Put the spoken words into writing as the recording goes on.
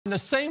In the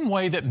same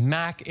way that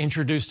Mac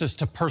introduced us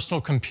to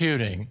personal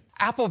computing,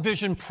 Apple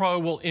Vision Pro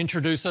will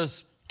introduce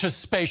us to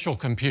spatial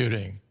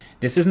computing.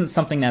 This isn't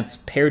something that's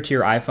paired to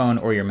your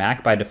iPhone or your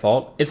Mac by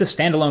default. It's a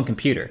standalone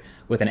computer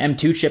with an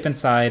M2 chip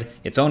inside,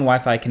 its own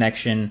Wi-Fi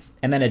connection,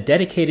 and then a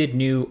dedicated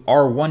new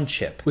R1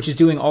 chip, which is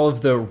doing all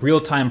of the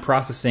real-time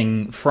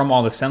processing from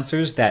all the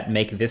sensors that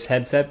make this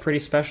headset pretty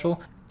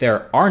special.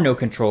 There are no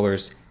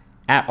controllers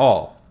at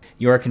all.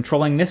 You are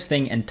controlling this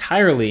thing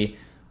entirely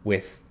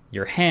with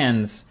your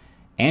hands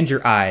and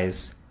your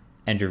eyes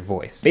and your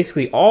voice.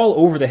 Basically, all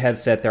over the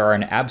headset, there are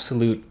an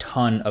absolute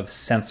ton of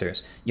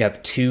sensors. You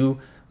have 2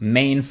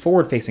 main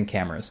forward-facing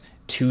cameras,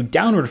 2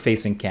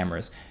 downward-facing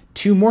cameras,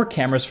 2 more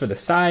cameras for the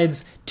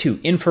sides, 2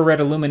 infrared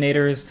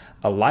illuminators,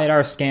 a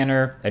LiDAR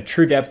scanner, a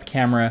true depth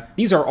camera.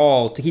 These are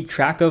all to keep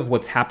track of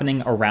what's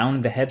happening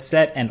around the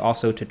headset and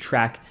also to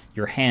track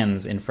your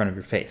hands in front of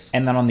your face.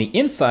 And then on the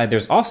inside,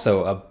 there's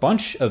also a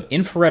bunch of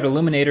infrared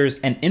illuminators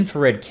and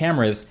infrared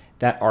cameras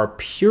that are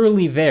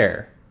purely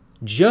there,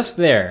 just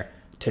there,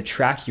 to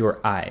track your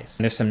eyes.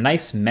 And there's some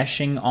nice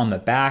meshing on the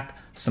back,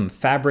 some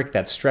fabric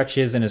that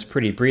stretches and is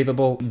pretty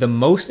breathable. The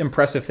most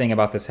impressive thing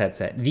about this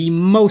headset, the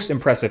most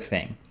impressive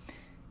thing,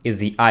 is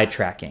the eye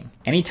tracking.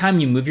 Anytime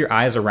you move your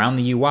eyes around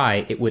the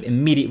UI, it would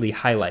immediately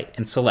highlight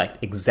and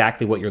select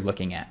exactly what you're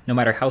looking at, no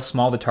matter how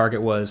small the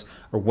target was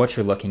or what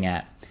you're looking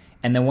at.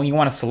 And then when you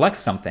want to select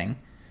something,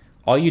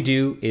 all you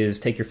do is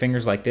take your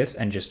fingers like this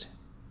and just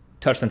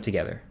touch them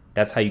together.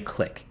 That's how you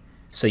click.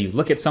 So you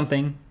look at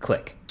something,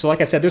 click. So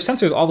like I said, there's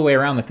sensors all the way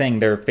around the thing.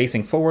 They're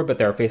facing forward, but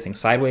they're facing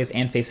sideways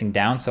and facing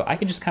down. So I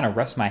can just kind of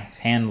rest my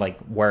hand like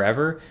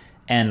wherever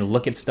and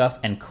look at stuff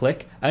and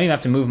click. I don't even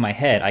have to move my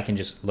head. I can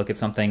just look at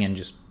something and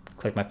just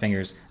click my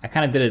fingers. I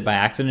kind of did it by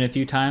accident a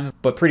few times,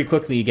 but pretty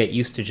quickly you get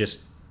used to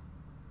just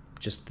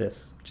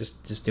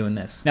doing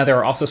this. Now there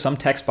are also some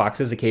text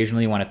boxes.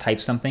 Occasionally you want to type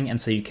something, and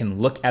so you can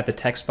look at the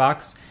text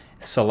box,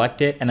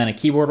 select it, and then a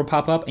keyboard will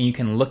pop up and you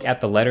can look at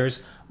the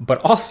letters,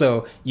 but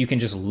also you can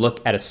just look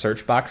at a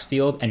search box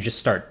field and just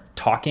start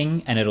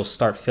talking and it'll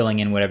start filling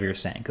in whatever you're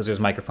saying because there's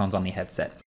microphones on the headset.